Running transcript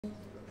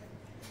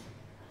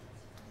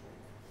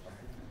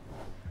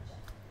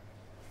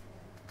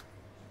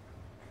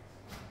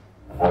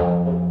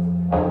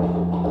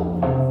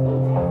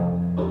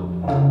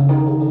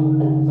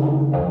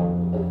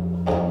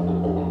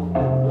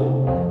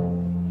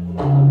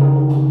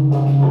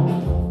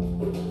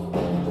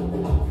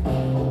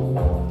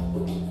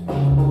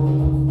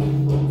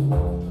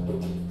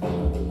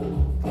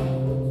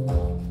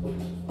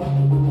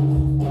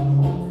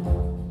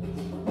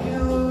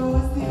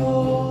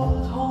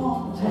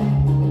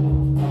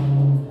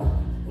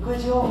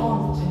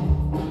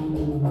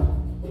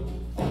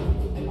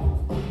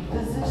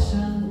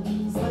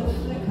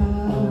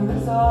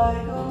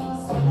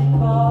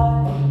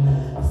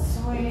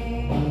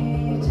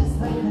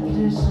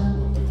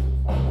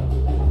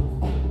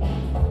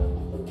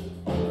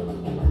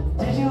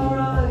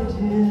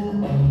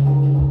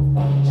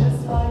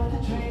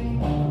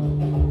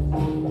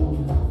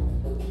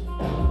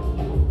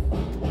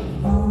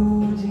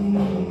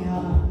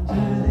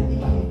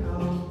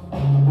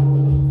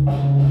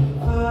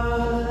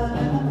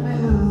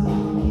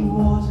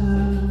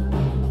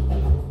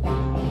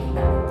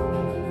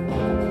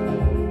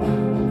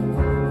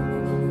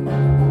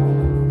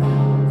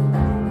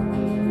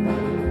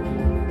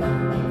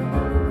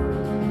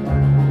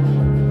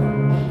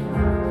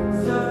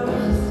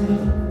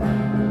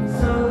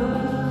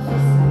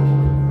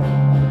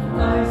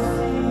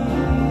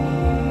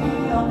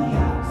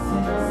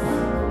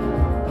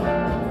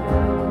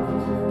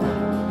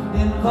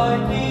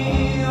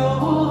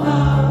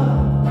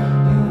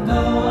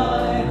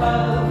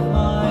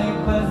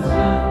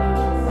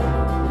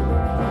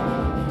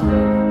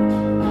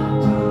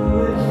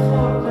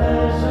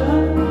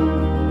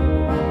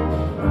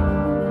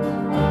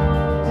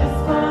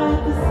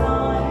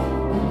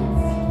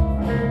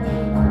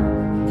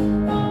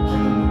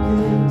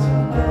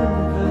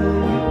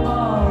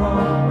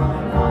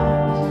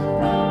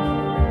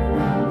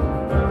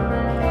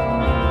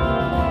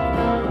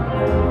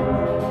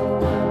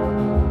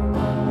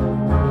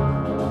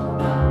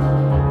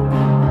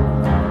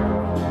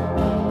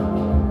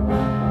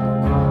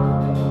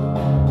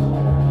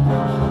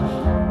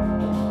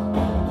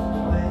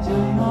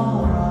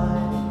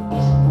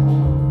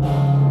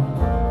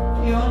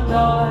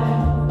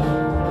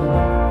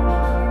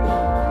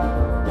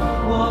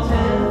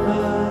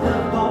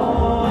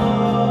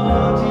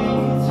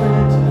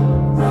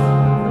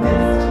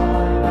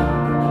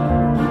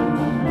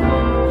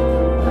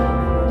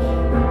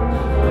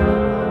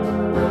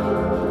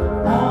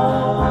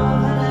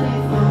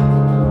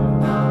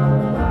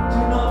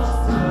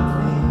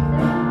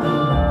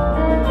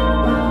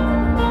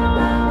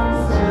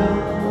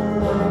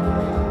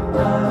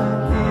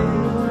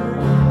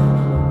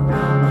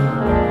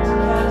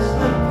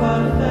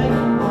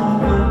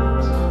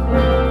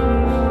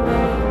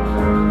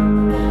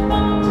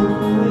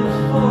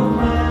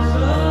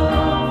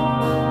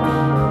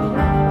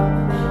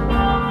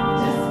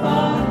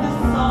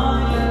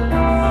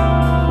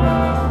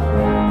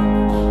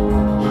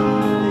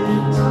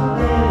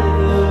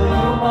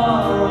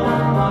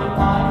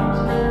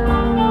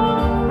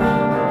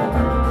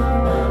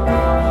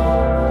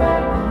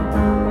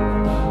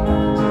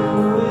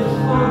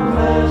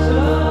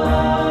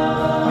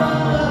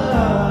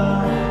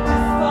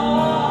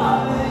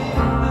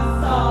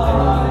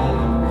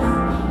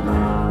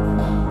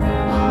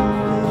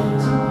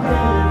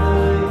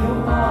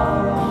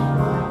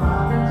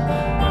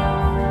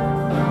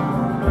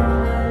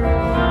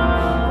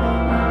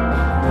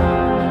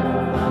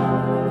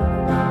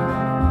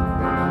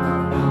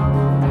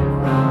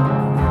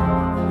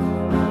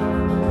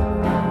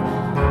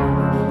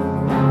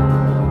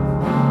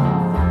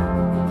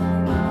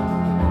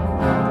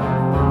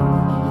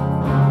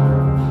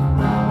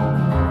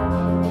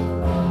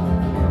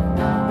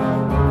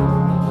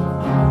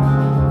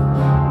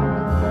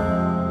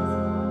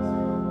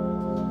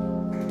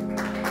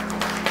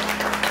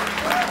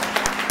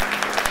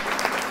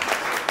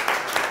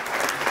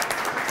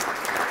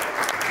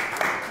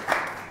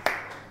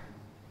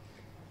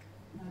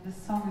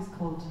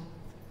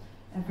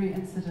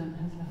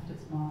left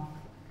its mark.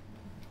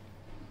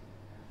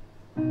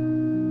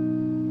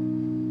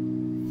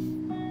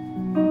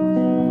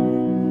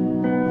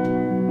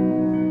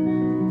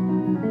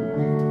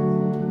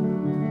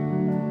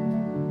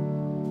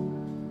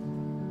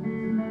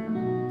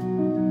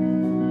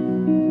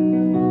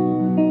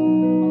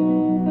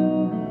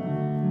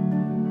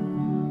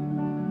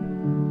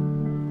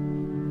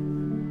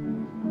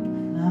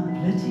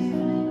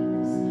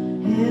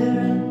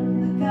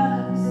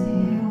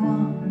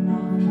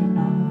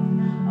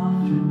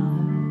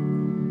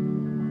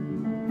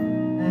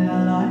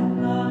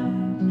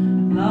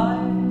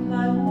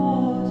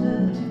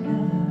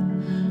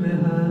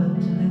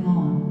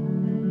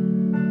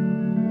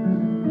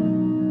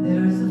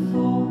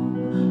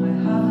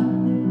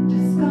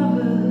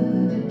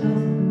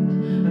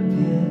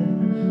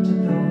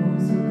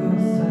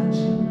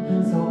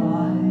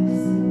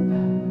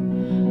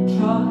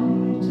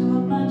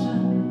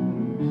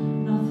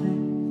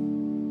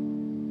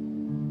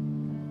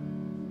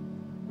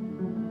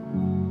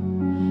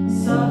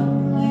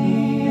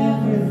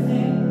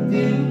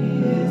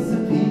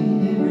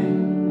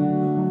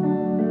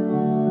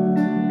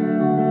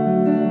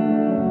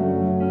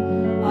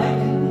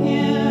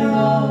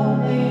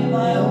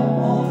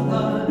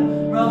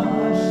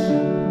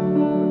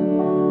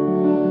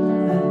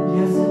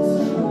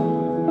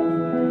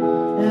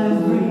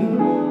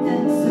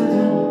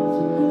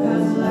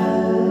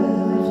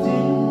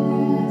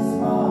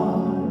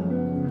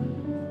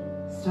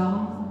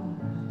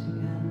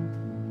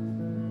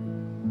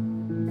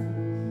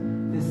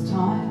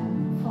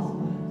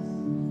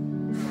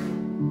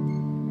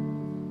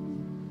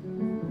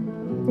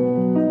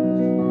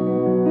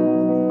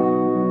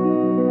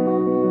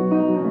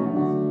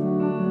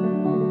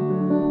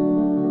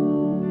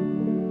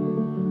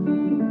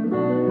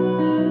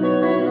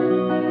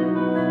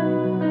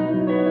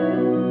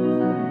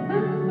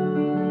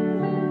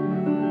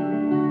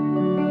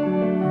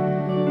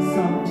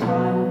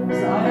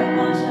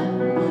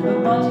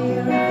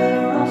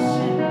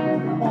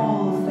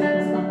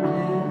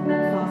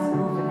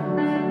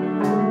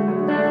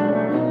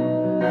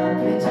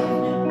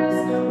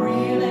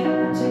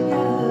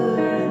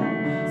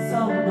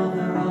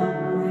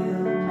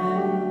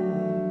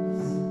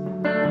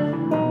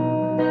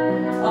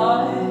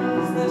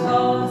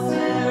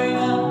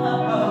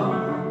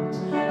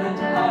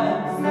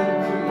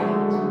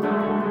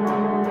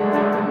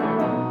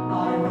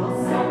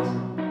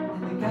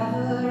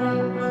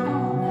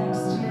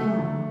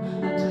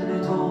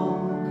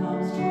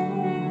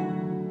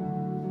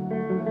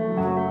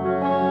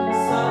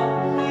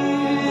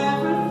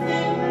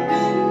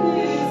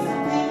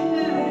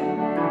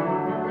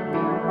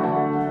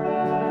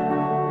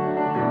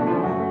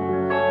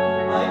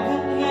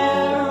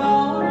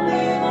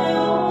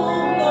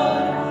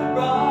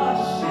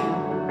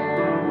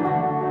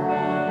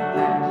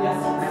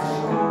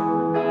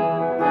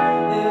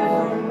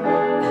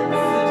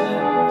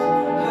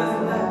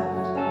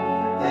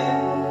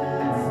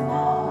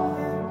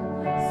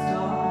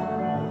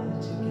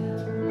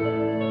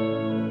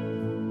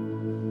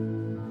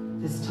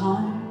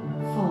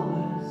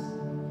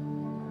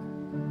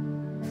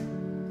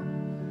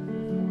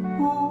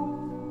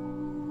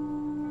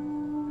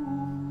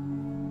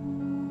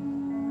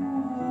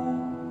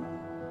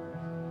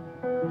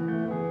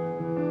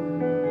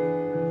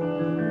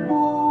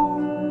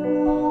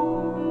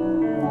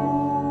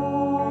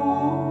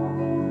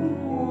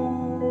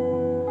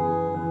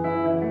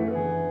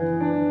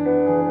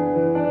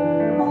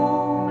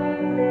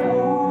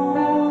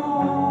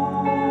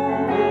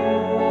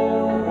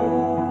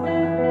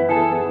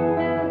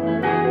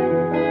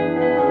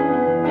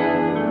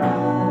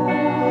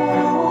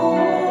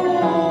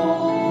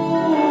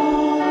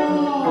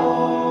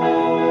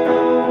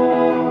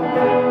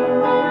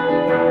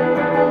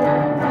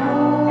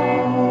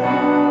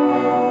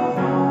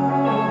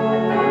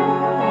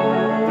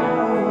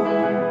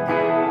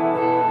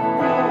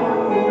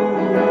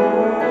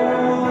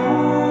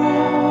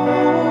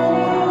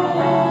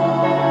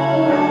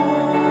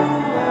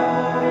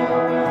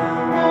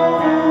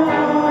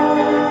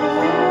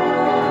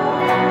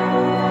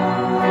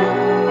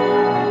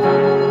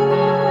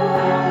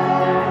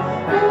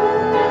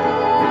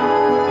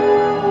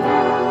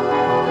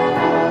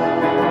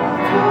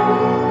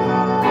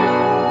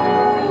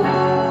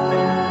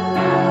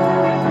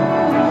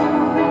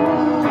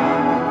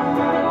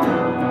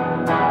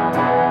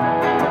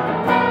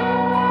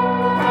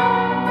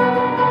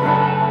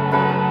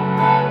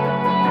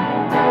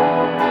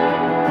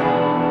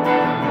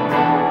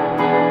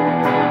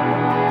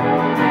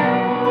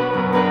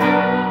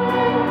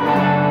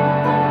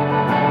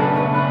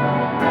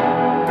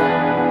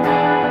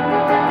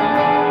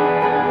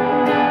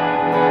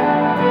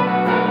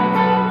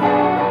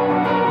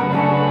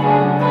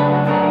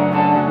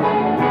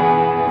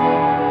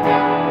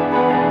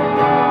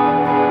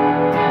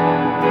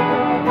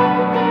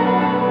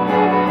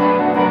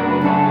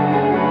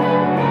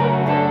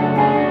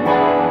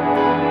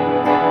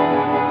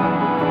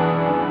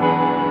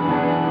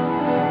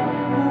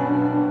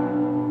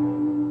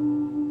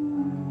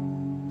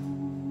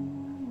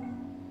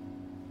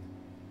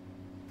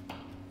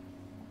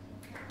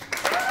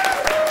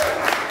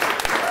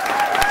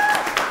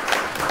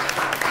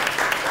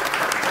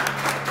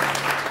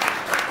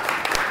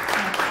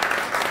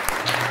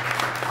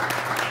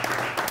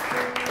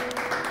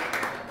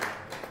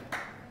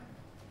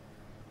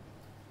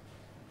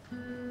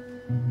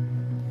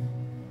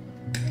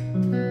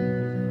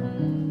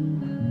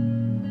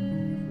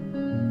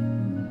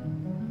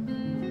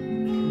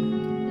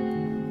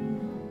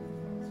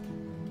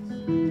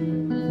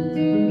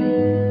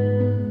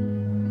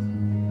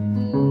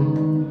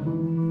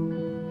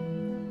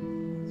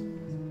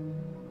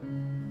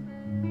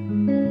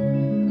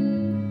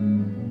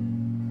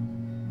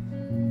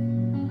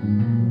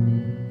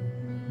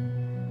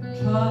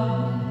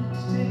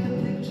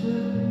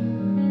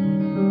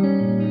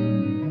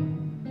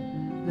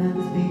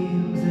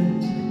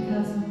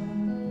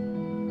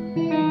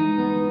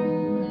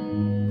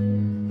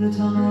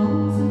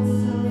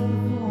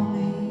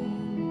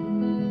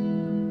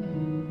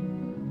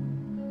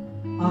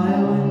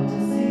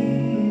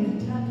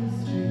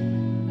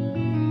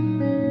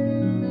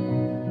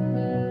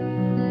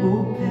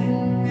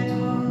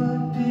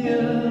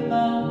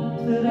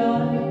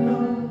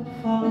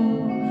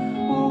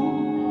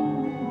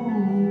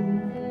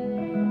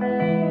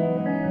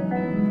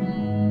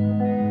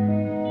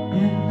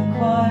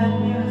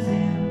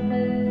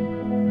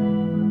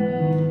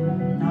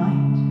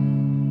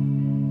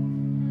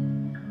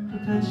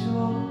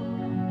 perpetual,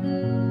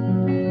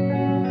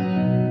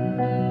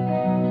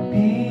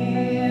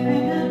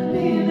 beaming and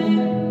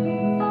beaming.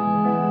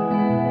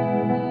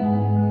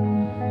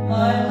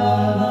 My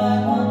love,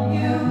 I want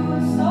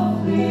you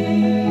softly.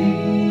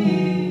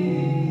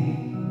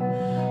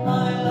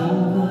 My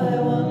love,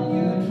 I want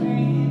you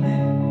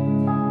dreaming.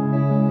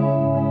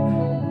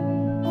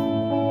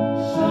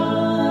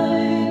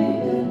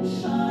 Shining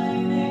and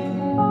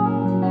shining.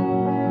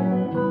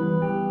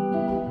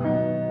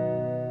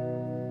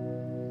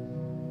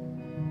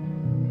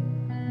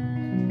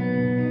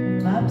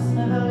 Maps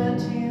never led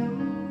to you.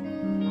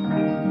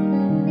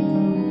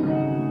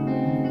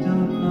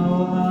 Don't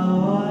know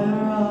how I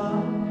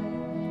arrived.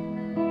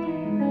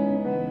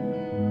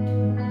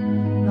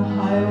 The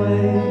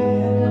highway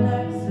and an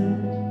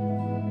exit,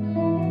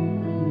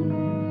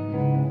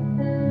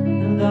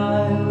 and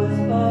I was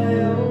by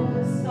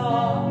your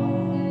side.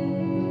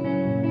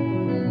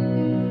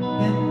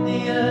 In the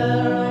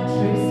air I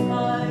trace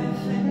my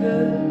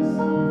fingers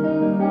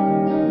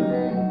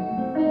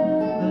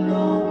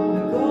along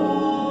the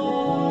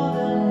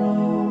golden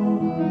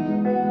road,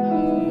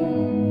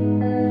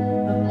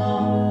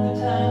 among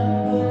the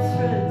tangled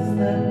threads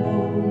that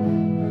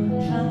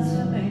wove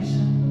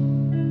transformation.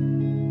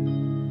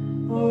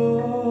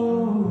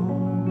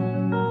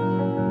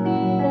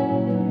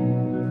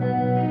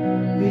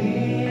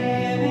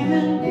 Beaming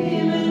and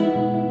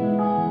beaming.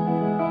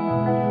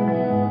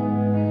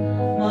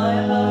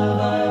 My love,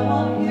 I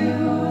want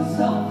you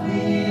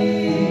softly.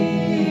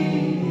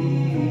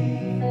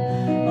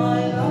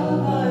 My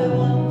love, I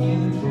want you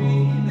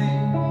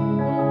dreaming.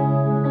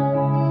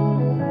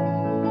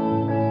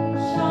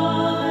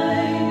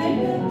 Shining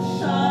and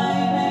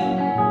shining.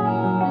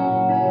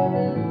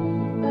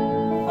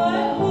 I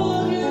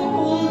hold you,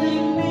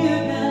 holding me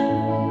again.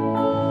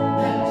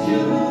 That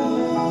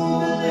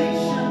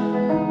jubilation.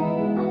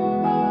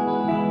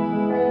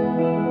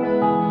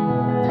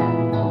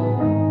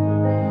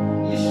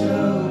 You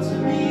show to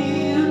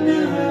me a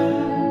mirror.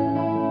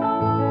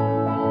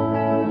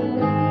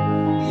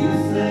 You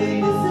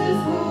say this is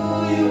who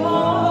you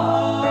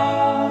are.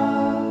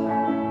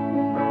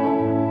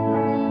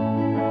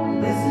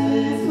 This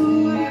is who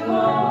you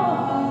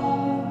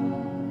are.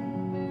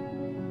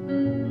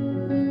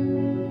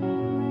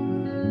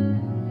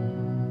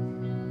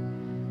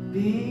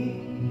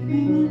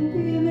 Beaming and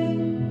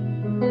beaming.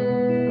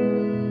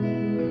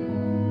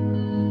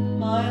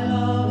 My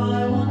love,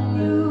 I want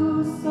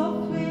you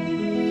softly.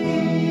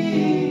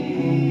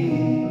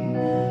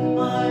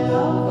 My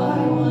love,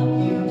 I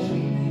want you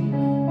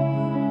dreaming.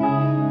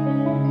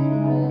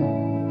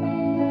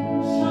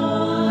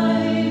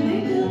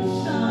 Shining and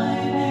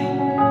shining.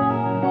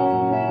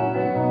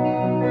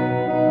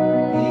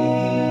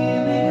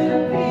 Beaming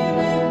and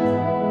beaming.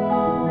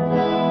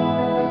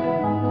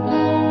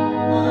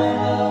 My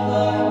love, I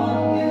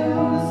want you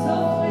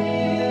softly.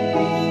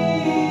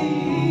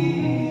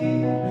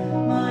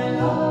 My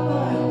love,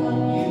 I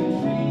want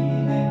you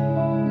dreaming.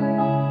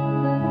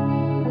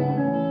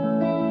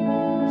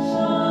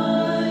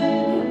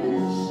 Shining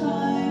and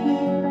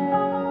shining.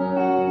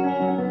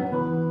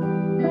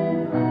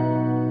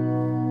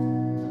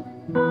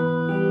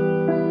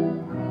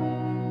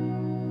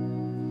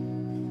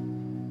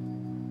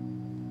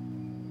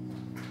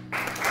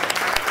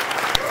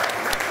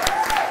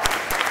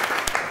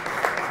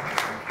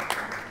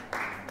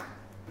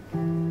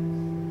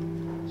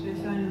 Je vais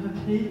faire une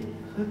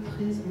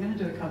reprise, I'm going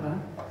to do a cover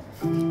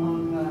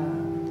of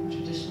a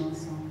traditional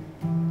song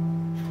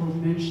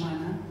called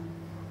Moonshiner.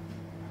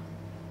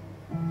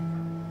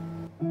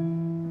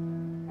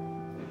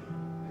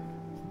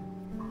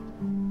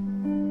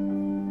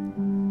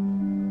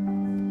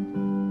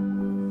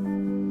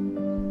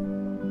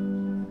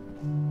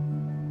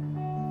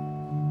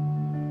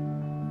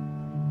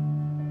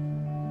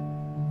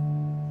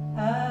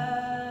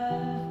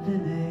 I've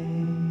been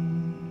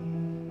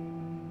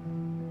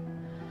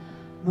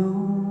a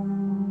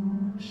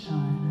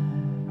moonshiner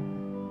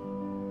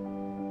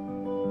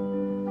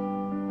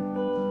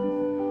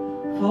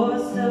for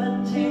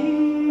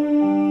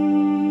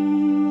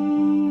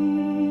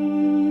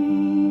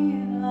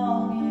 17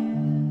 long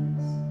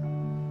years.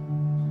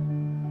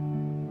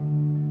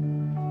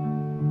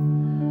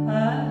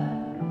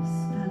 I've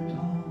spent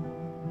all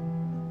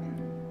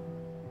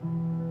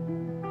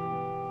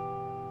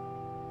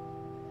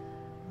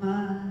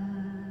my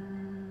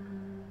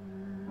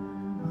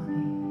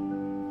money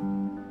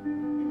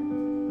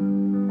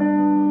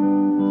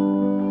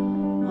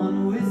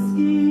on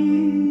whiskey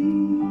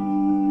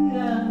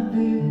and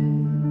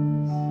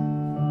beers.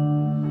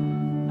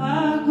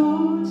 I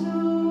go to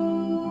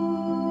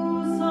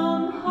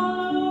some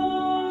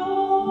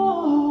hollow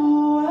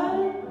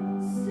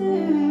and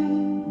sit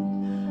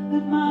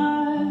at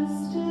my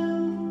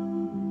still.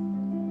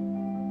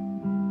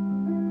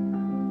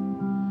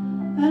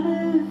 And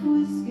if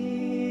whiskey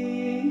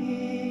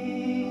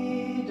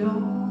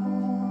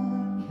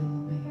don't kill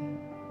me,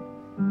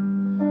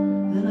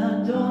 then I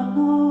don't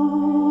know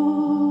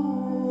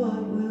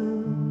what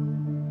will.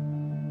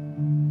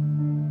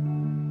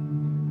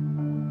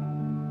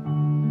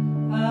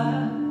 I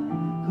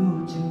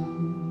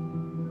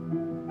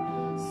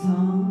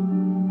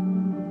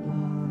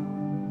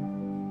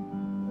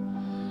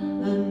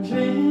and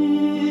drink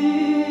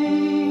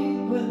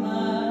with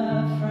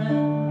my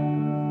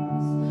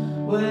friends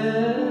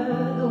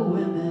where the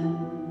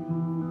women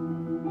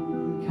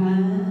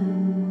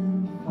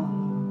can't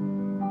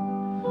follow,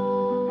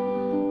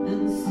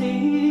 and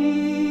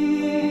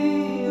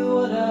see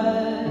what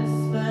I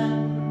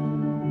spend.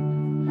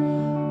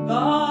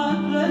 God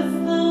bless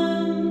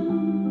them,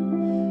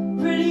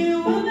 pretty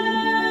women.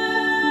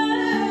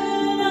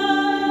 I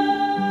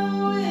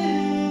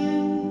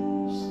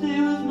wish they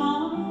was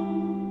mine.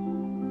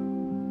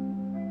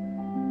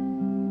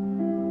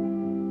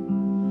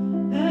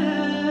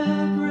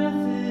 Their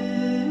breath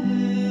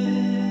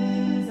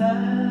is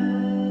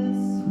as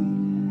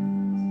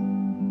sweet as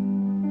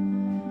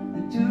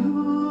the dew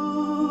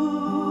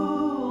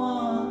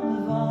on the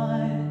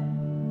vine.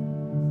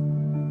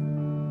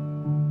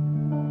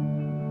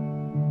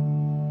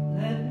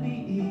 Let me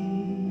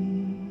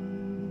eat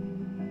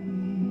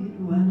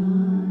when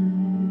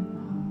I'm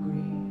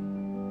hungry.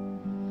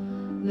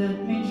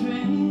 Let me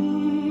drink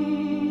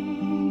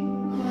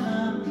when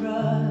I'm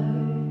dry.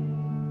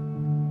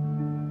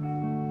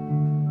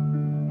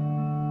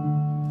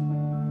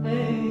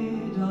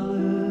 $8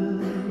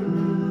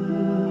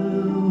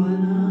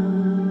 when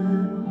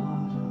I'm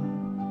hard up.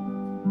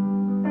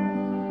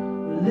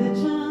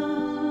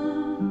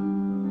 Religion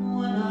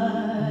when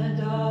I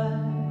die.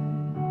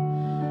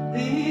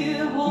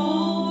 The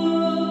whole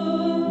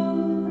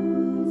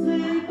world's a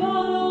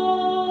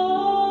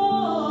bottle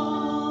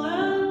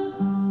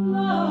and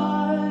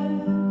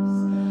life's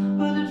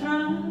but a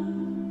dram.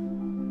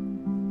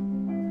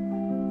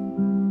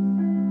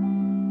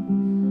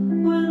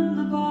 When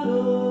the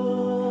bottle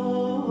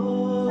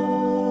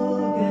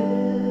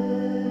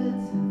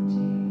gets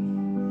empty,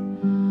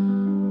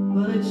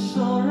 but it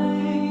sure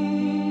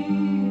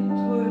ain't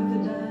worth a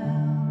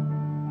damn.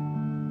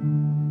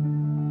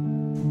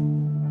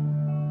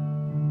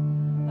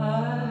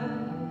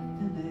 I've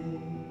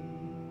been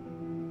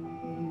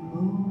a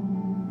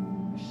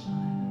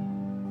moonshiner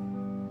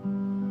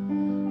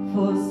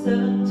for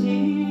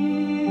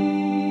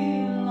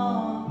 17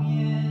 long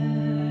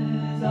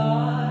years.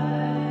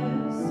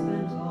 I've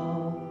spent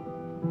all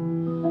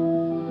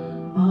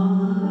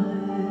my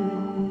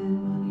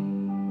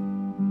money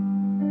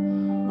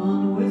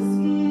on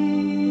whiskey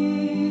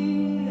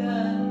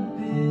and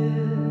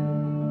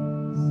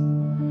beers.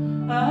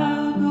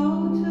 I'll go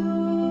to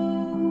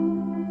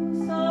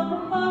some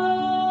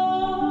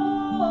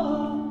hollow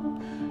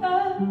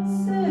and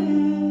sit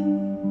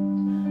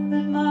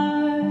at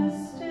my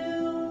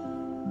still.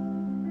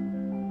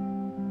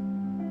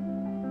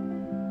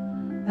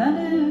 And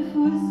if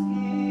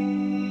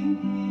whiskey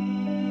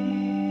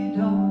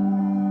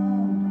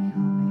don't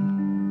kill me,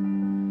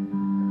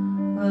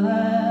 well,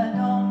 I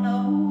don't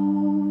know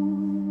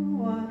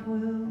what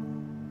will.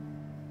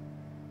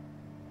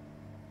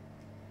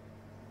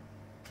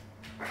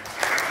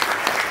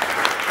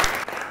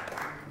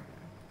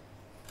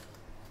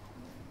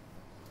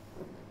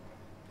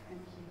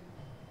 Thank you.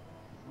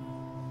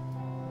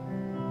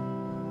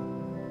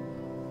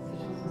 Cette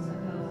chanson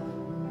s'appelle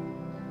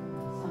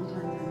Sometimes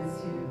I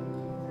Miss You.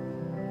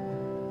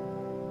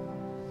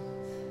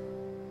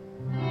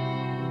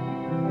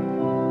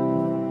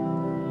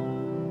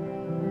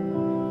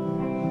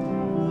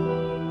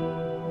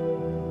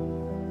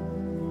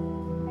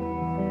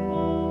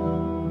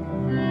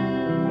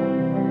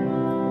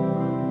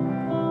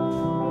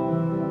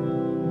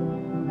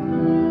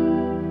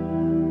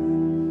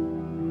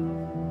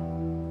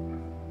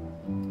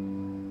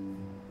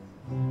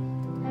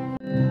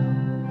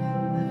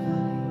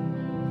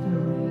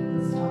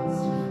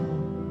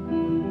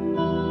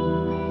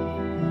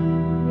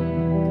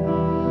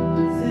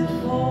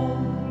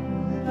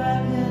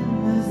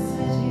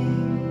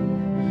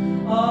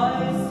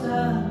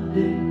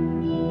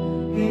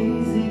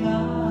 Gazing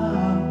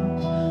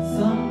out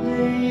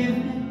Sunday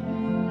evening,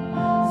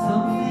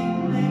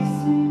 something makes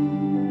me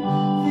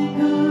think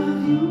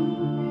of you.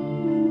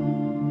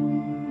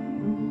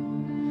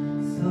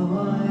 So I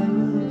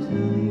will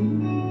tell you,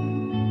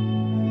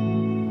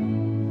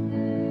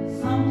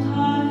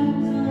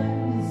 sometimes I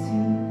miss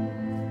you.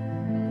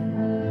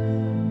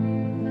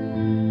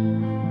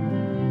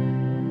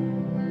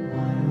 I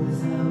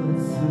was out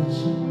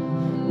searching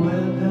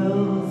where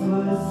bells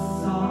were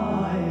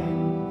sighing,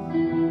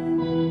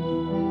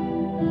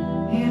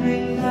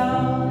 kneeling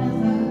down in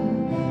the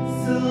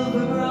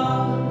silver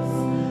grass,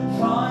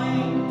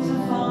 trying to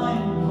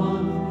find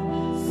one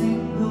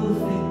single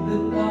thing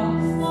that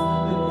lasts.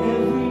 But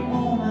every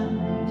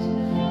moment,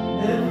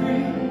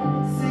 every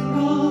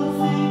single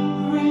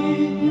thing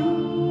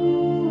renewed.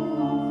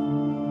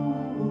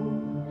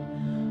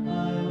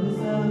 I was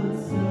out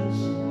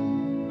searching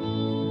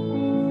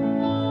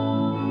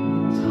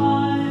in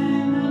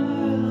time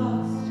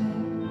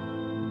everlasting.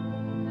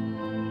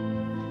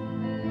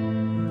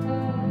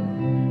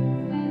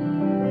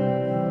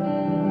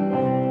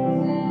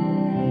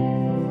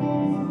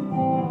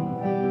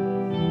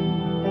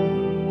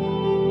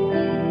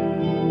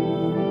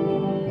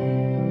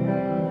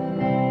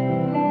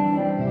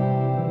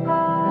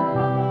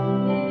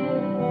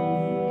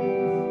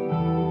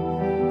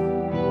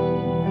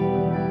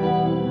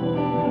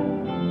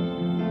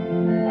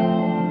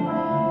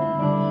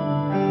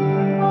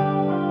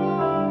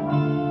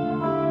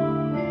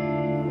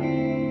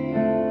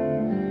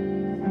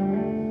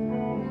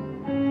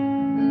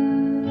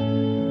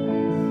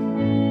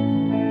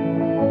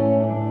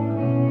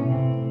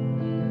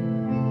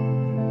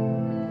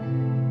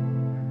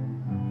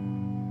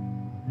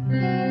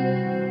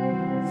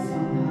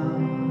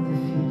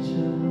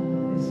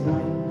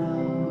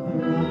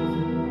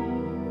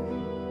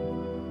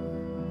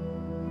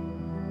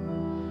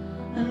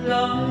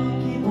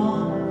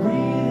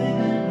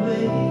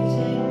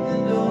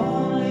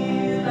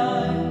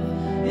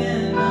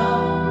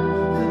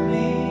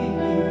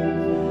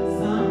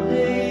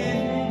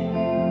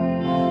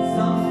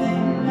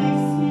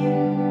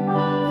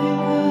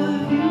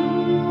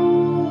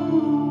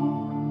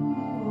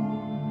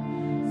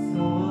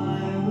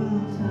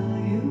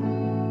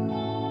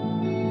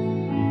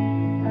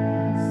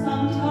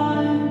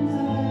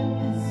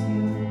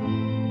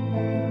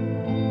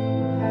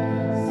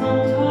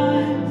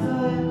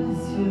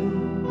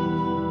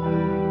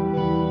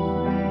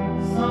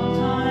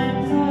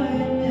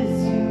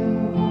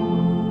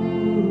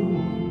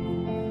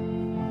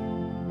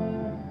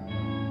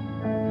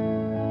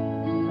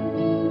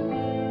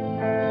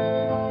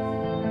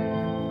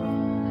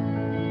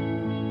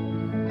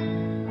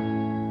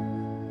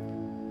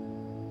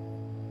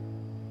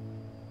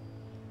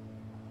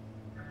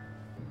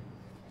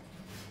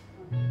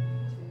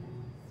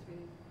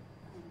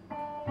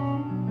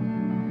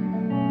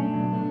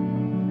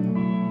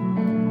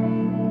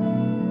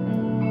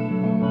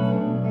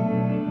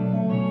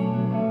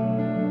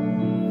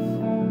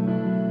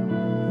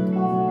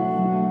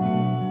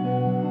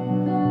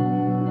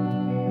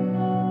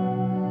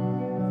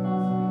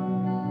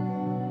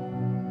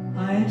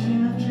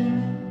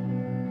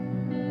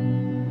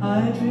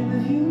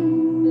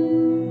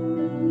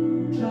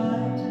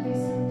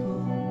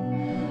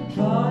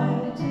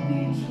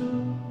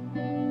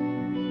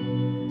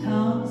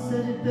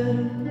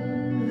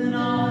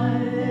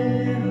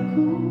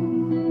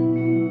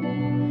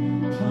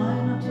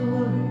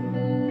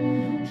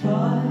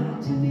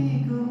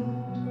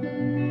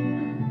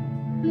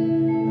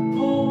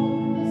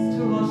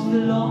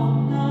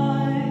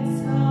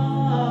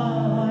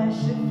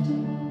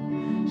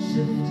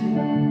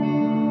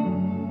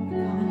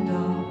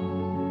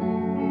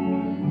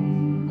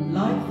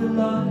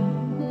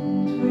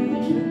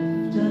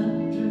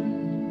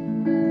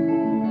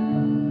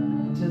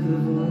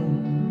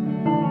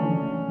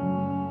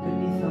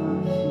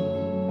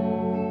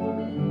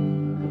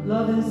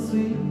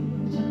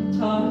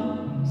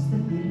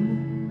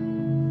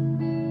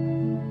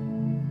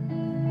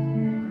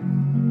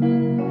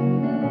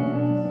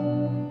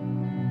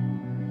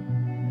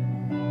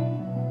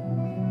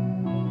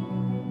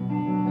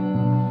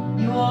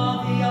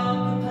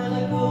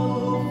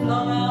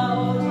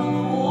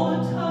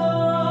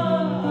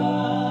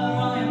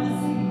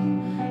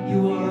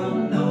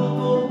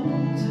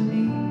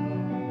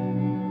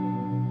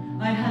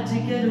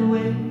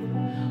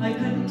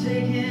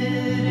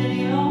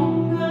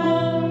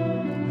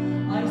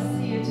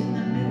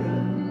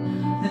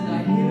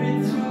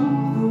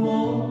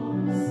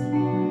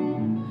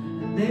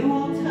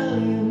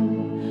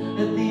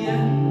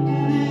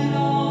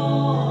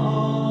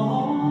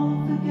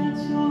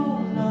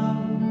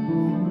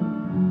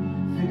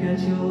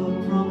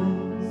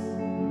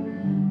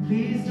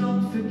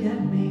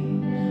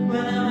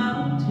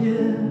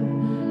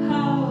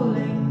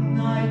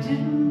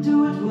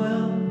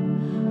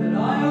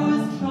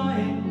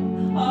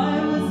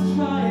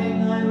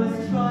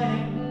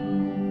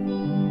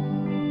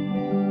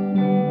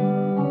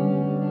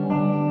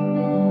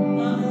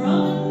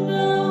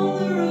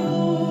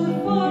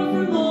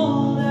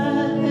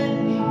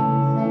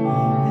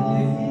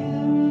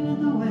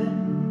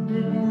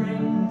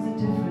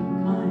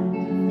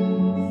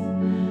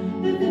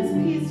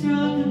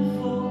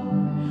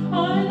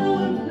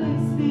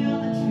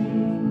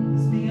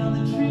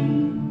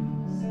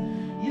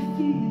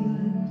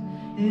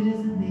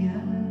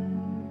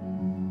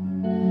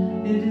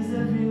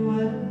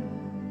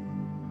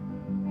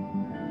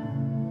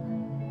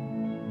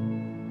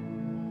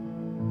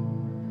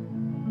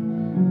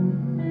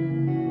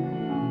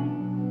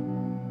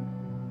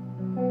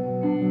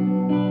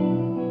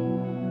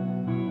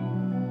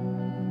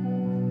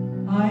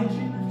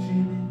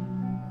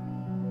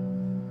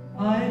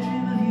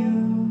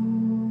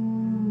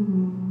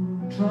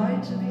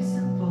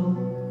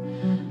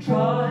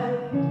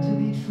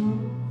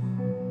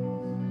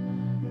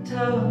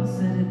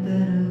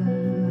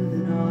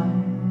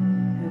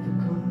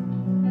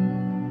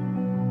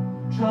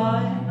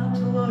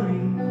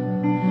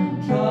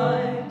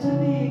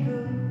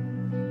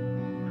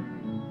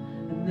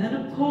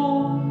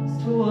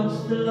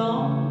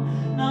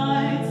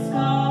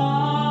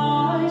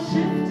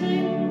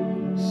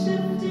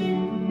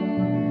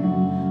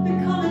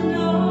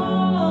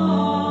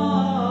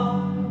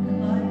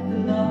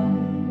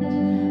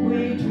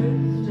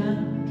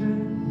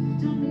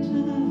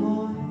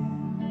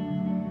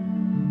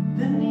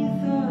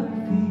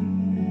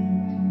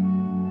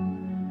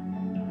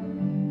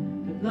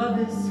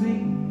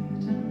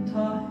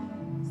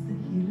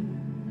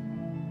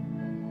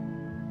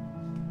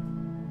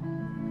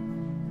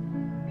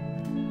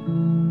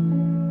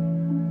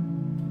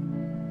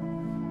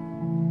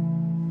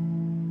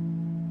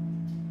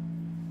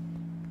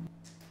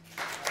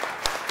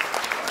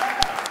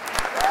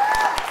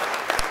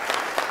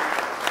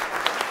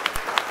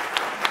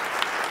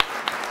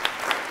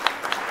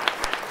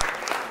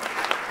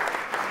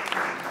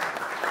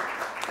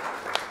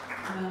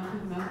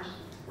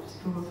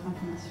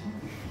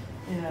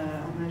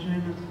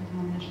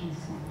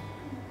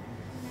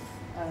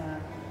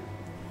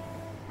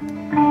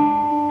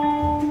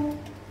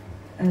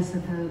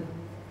 voice of the